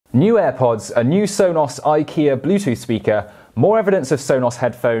New AirPods, a new Sonos IKEA Bluetooth speaker, more evidence of Sonos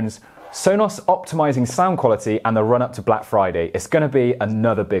headphones, Sonos optimizing sound quality, and the run-up to Black Friday. It's going to be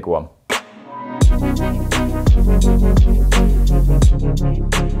another big one.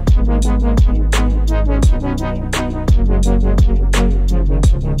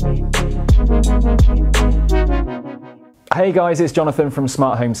 Hey guys, it's Jonathan from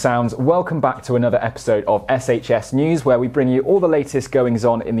Smart Home Sounds. Welcome back to another episode of SHS News, where we bring you all the latest goings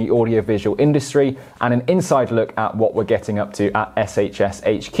on in the audiovisual industry and an inside look at what we're getting up to at SHS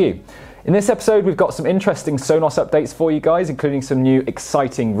HQ. In this episode, we've got some interesting Sonos updates for you guys, including some new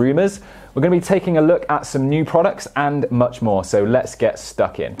exciting rumours. We're going to be taking a look at some new products and much more, so let's get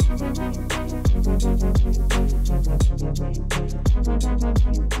stuck in.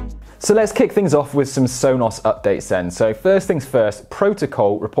 So let's kick things off with some Sonos updates then. So first things first,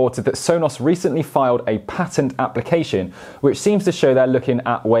 Protocol reported that Sonos recently filed a patent application which seems to show they're looking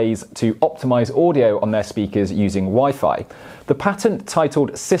at ways to optimize audio on their speakers using Wi-Fi. The patent,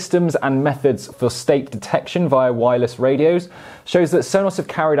 titled Systems and Methods for State Detection via Wireless Radios, shows that Sonos have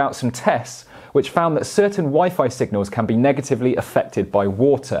carried out some tests which found that certain Wi-Fi signals can be negatively affected by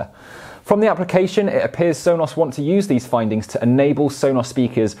water. From the application, it appears Sonos want to use these findings to enable Sonos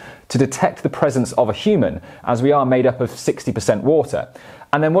speakers to detect the presence of a human, as we are made up of 60% water.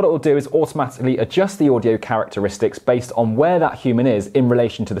 And then what it will do is automatically adjust the audio characteristics based on where that human is in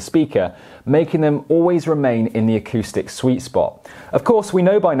relation to the speaker, making them always remain in the acoustic sweet spot. Of course, we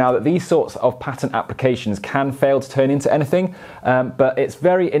know by now that these sorts of patent applications can fail to turn into anything, but it's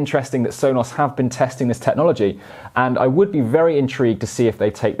very interesting that Sonos have been testing this technology, and I would be very intrigued to see if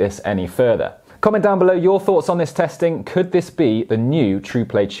they take this any further. Comment down below your thoughts on this testing. Could this be the new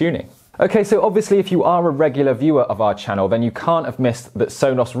TruePlay tuning? Okay, so obviously if you are a regular viewer of our channel, then you can't have missed that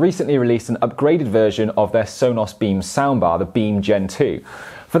Sonos recently released an upgraded version of their Sonos Beam soundbar, the Beam Gen 2.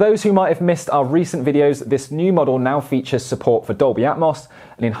 For those who might have missed our recent videos, this new model now features support for Dolby Atmos,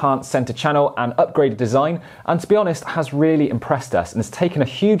 an enhanced center channel and upgraded design, and to be honest, has really impressed us and has taken a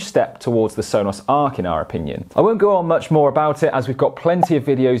huge step towards the Sonos Arc in our opinion. I won't go on much more about it, as we've got plenty of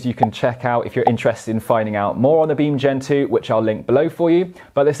videos you can check out if you're interested in finding out more on the Beam Gen 2, which I'll link below for you,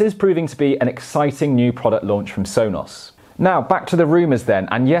 but this is proving to be an exciting new product launch from Sonos. Now back to the rumours then,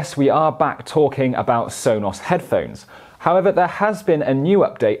 and yes, we are back talking about Sonos headphones. However, there has been a new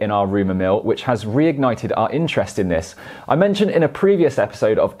update in our rumour mill which has reignited our interest in this. I mentioned in a previous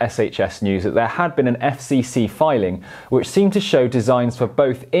episode of SHS News that there had been an FCC filing which seemed to show designs for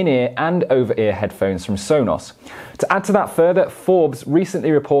both in-ear and over-ear headphones from Sonos. To add to that further, Forbes recently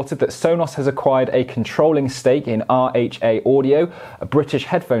reported that Sonos has acquired a controlling stake in RHA Audio, a British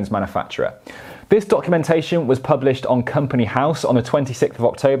headphones manufacturer. This documentation was published on Company House on the 26th of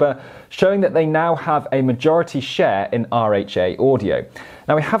October, showing that they now have a majority share in RHA Audio.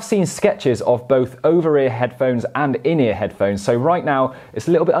 Now, we have seen sketches of both over-ear headphones and in-ear headphones, so right now it's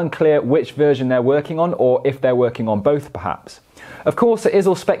a little bit unclear which version they're working on, or if they're working on both perhaps. Of course, it is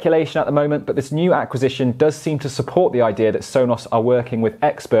all speculation at the moment, but this new acquisition does seem to support the idea that Sonos are working with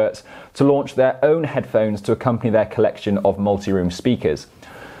experts to launch their own headphones to accompany their collection of multi-room speakers.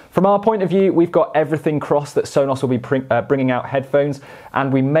 From our point of view, we've got everything crossed that Sonos will be bringing out headphones,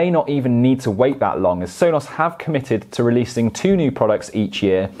 and we may not even need to wait that long, as Sonos have committed to releasing 2 new products each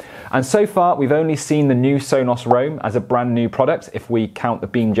year. And so far, we've only seen the new Sonos Roam as a brand new product, if we count the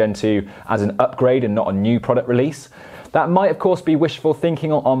Beam Gen 2 as an upgrade and not a new product release. That might, of course, be wishful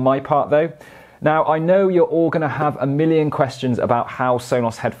thinking on my part, though. Now, I know you're all going to have a million questions about how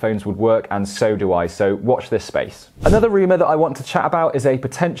Sonos headphones would work, and so do I, so watch this space. Another rumour that I want to chat about is a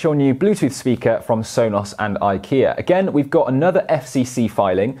potential new Bluetooth speaker from Sonos and IKEA. Again, we've got another FCC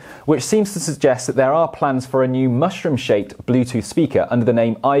filing, which seems to suggest that there are plans for a new mushroom-shaped Bluetooth speaker under the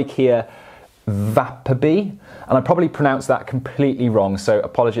name IKEA Vaporby, and I probably pronounced that completely wrong, so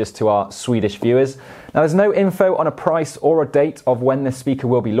apologies to our Swedish viewers. Now, there's no info on a price or a date of when this speaker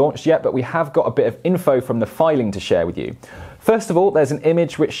will be launched yet, but we have got a bit of info from the filing to share with you. First of all, there's an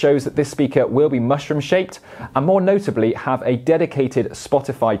image which shows that this speaker will be mushroom-shaped, and more notably have a dedicated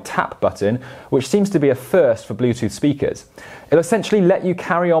Spotify tap button, which seems to be a first for Bluetooth speakers. It'll essentially let you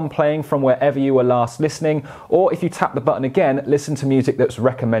carry on playing from wherever you were last listening, or if you tap the button again, listen to music that's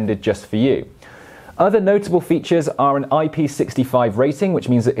recommended just for you. Other notable features are an IP65 rating, which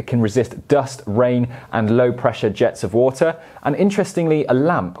means that it can resist dust, rain, and low-pressure jets of water, and interestingly, a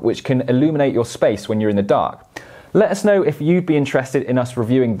lamp, which can illuminate your space when you're in the dark. Let us know if you'd be interested in us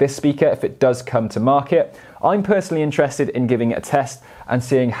reviewing this speaker if it does come to market. I'm personally interested in giving it a test and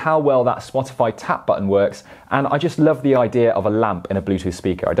seeing how well that Spotify tap button works, and I just love the idea of a lamp in a Bluetooth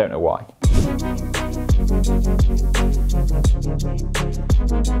speaker. I don't know why.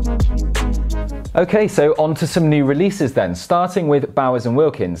 Okay, so on to some new releases then, starting with Bowers &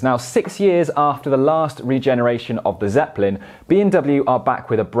 Wilkins. Now, 6 years after the last regeneration of the Zeppelin, B&W are back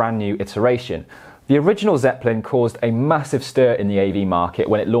with a brand new iteration. The original Zeppelin caused a massive stir in the AV market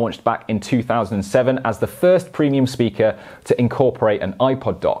when it launched back in 2007 as the first premium speaker to incorporate an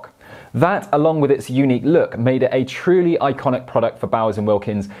iPod dock. That, along with its unique look, made it a truly iconic product for Bowers &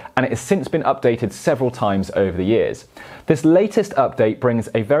 Wilkins, and it has since been updated several times over the years. This latest update brings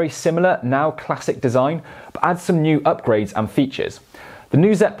a very similar, now classic design, but adds some new upgrades and features. The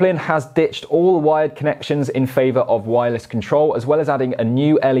new Zeppelin has ditched all wired connections in favour of wireless control, as well as adding a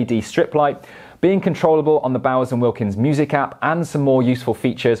new LED strip light, being controllable on the Bowers & Wilkins music app, and some more useful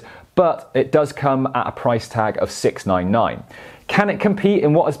features, but it does come at a price tag of $699. Can it compete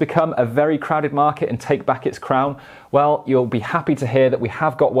in what has become a very crowded market and take back its crown? Well, you'll be happy to hear that we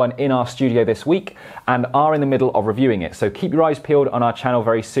have got one in our studio this week and are in the middle of reviewing it. So keep your eyes peeled on our channel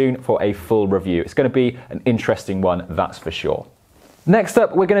very soon for a full review. It's going to be an interesting one, that's for sure. Next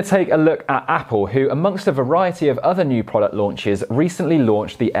up, we're going to take a look at Apple, who, amongst a variety of other new product launches, recently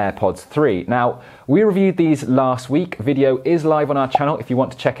launched the AirPods 3. Now, we reviewed these last week. Video is live on our channel if you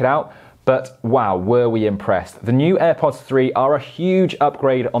want to check it out. But wow, were we impressed. The new AirPods 3 are a huge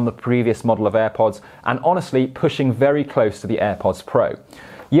upgrade on the previous model of AirPods and honestly pushing very close to the AirPods Pro.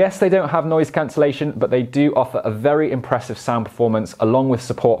 Yes, they don't have noise cancellation, but they do offer a very impressive sound performance along with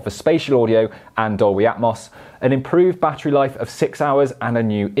support for spatial audio and Dolby Atmos, an improved battery life of 6 hours and a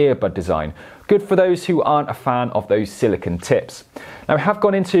new earbud design. Good for those who aren't a fan of those silicone tips. Now, we have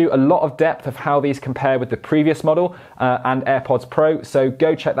gone into a lot of depth of how these compare with the previous model and AirPods Pro, so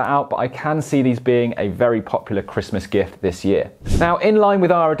go check that out, but I can see these being a very popular Christmas gift this year. Now, in line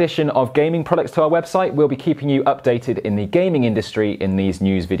with our addition of gaming products to our website, we'll be keeping you updated in the gaming industry in these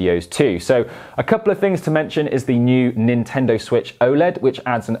news videos too. So a couple of things to mention is the new Nintendo Switch OLED, which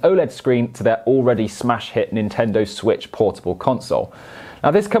adds an OLED screen to their already smash hit Nintendo Switch portable console. Now,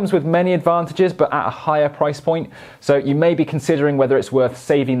 this comes with many advantages, but at a higher price point, so you may be considering whether it's worth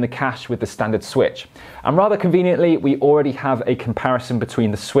saving the cash with the standard Switch. And rather conveniently, we already have a comparison between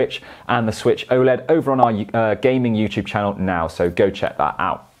the Switch and the Switch OLED over on our gaming YouTube channel now, so go check that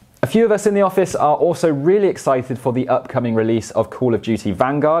out. A few of us in the office are also really excited for the upcoming release of Call of Duty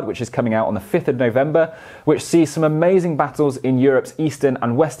Vanguard, which is coming out on the 5th of November, which sees some amazing battles in Europe's eastern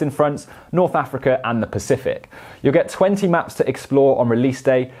and western fronts, North Africa and the Pacific. You'll get 20 maps to explore on release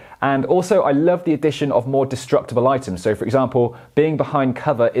day, and also I love the addition of more destructible items. So for example, being behind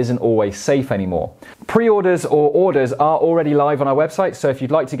cover isn't always safe anymore. Pre-orders or orders are already live on our website, so if you'd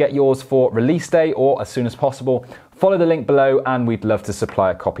like to get yours for release day or as soon as possible, follow the link below and we'd love to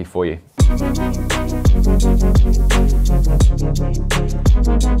supply a copy for you.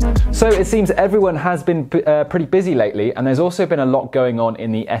 So it seems everyone has been pretty busy lately, and there's also been a lot going on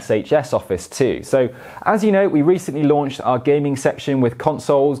in the SHS office too. So as you know, we recently launched our gaming section with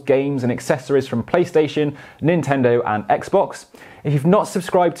consoles, games and accessories from PlayStation, Nintendo and Xbox. If you've not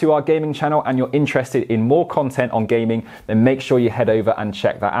subscribed to our gaming channel and you're interested in more content on gaming, then make sure you head over and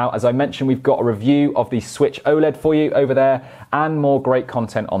check that out. As I mentioned, we've got a review of the Switch OLED for you over there and more great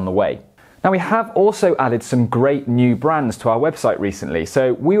content on the way. Now, we have also added some great new brands to our website recently.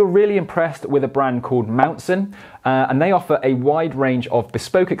 So we were really impressed with a brand called Mountson, and they offer a wide range of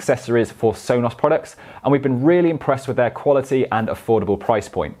bespoke accessories for Sonos products, and we've been really impressed with their quality and affordable price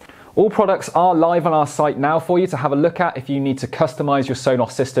point. All products are live on our site now for you to have a look at if you need to customize your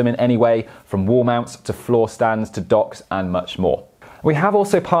Sonos system in any way, from wall mounts to floor stands to docks and much more. We have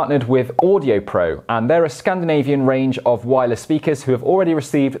also partnered with Audio Pro, and they're a Scandinavian range of wireless speakers who have already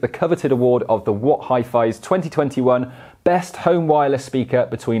received the coveted award of the What Hi-Fi's 2021 Best Home Wireless Speaker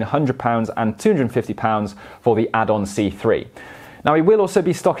between £100 and £250 for the add-on C3. Now, we will also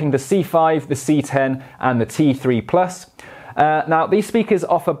be stocking the C5, the C10 and the T3 Plus. Now, these speakers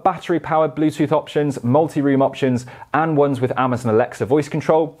offer battery-powered Bluetooth options, multi-room options and ones with Amazon Alexa voice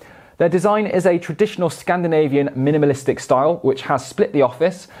control. Their design is a traditional Scandinavian minimalistic style, which has split the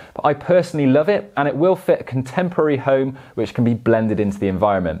office, but I personally love it, and it will fit a contemporary home which can be blended into the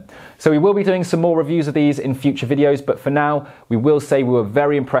environment. So we will be doing some more reviews of these in future videos, but for now, we will say we were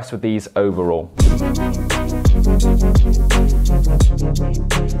very impressed with these overall.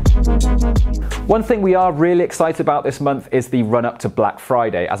 One thing we are really excited about this month is the run up to Black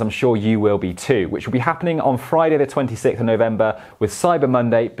Friday, as I'm sure you will be too, which will be happening on Friday the 26th of November, with Cyber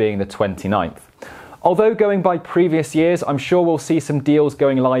Monday being the 29th. Although going by previous years, I'm sure we'll see some deals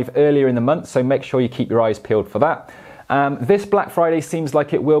going live earlier in the month, so make sure you keep your eyes peeled for that. This Black Friday seems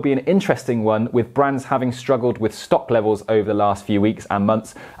like it will be an interesting one, with brands having struggled with stock levels over the last few weeks and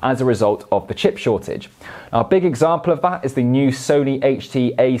months as a result of the chip shortage. Now, a big example of that is the new Sony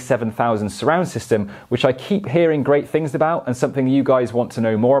HT-A7000 surround system, which I keep hearing great things about and something you guys want to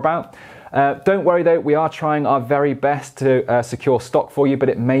know more about. Don't worry though, we are trying our very best to secure stock for you, but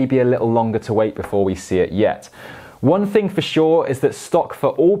it may be a little longer to wait before we see it yet. One thing for sure is that stock for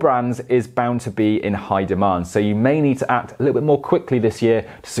all brands is bound to be in high demand, so you may need to act a little bit more quickly this year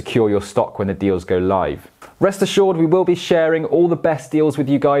to secure your stock when the deals go live. Rest assured, we will be sharing all the best deals with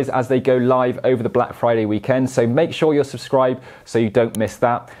you guys as they go live over the Black Friday weekend, so make sure you're subscribed so you don't miss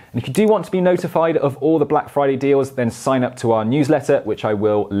that. And if you do want to be notified of all the Black Friday deals, then sign up to our newsletter, which I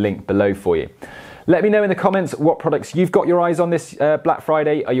will link below for you. Let me know in the comments what products you've got your eyes on this Black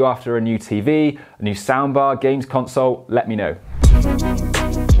Friday. Are you after a new TV, a new soundbar, games console? Let me know.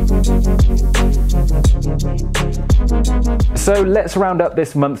 So let's round up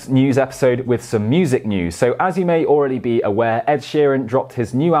this month's news episode with some music news. So as you may already be aware, Ed Sheeran dropped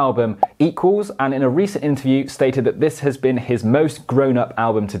his new album Equals, and in a recent interview stated that this has been his most grown-up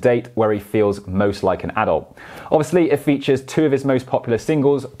album to date, where he feels most like an adult. Obviously it features two of his most popular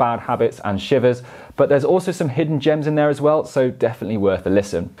singles, Bad Habits and Shivers, but there's also some hidden gems in there as well, so definitely worth a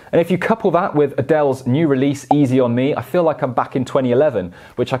listen. And if you couple that with Adele's new release Easy on Me, I feel like I'm back in 2011,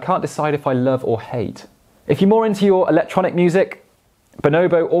 which I can't decide if I love or hate. If you're more into your electronic music,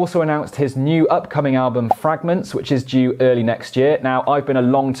 Bonobo also announced his new upcoming album Fragments, which is due early next year. Now, I've been a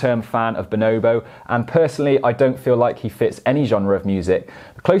long-term fan of Bonobo, and personally I don't feel like he fits any genre of music.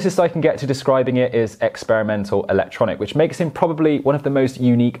 The closest I can get to describing it is experimental electronic, which makes him probably one of the most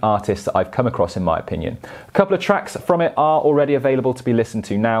unique artists that I've come across, in my opinion. A couple of tracks from it are already available to be listened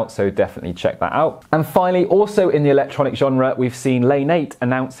to now, so definitely check that out. And finally, also in the electronic genre, we've seen Lane 8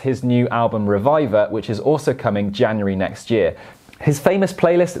 announce his new album Reviver, which is also coming January next year. His famous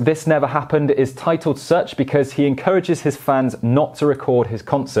playlist, This Never Happened, is titled such because he encourages his fans not to record his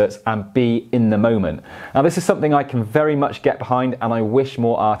concerts and be in the moment. Now, this is something I can very much get behind, and I wish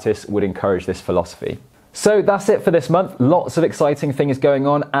more artists would encourage this philosophy. So that's it for this month. Lots of exciting things going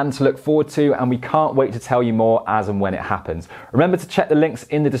on and to look forward to, and we can't wait to tell you more as and when it happens. Remember to check the links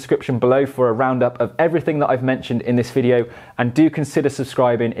in the description below for a roundup of everything that I've mentioned in this video, and do consider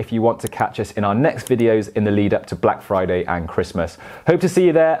subscribing if you want to catch us in our next videos in the lead up to Black Friday and Christmas. Hope to see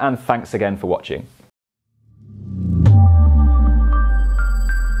you there, and thanks again for watching.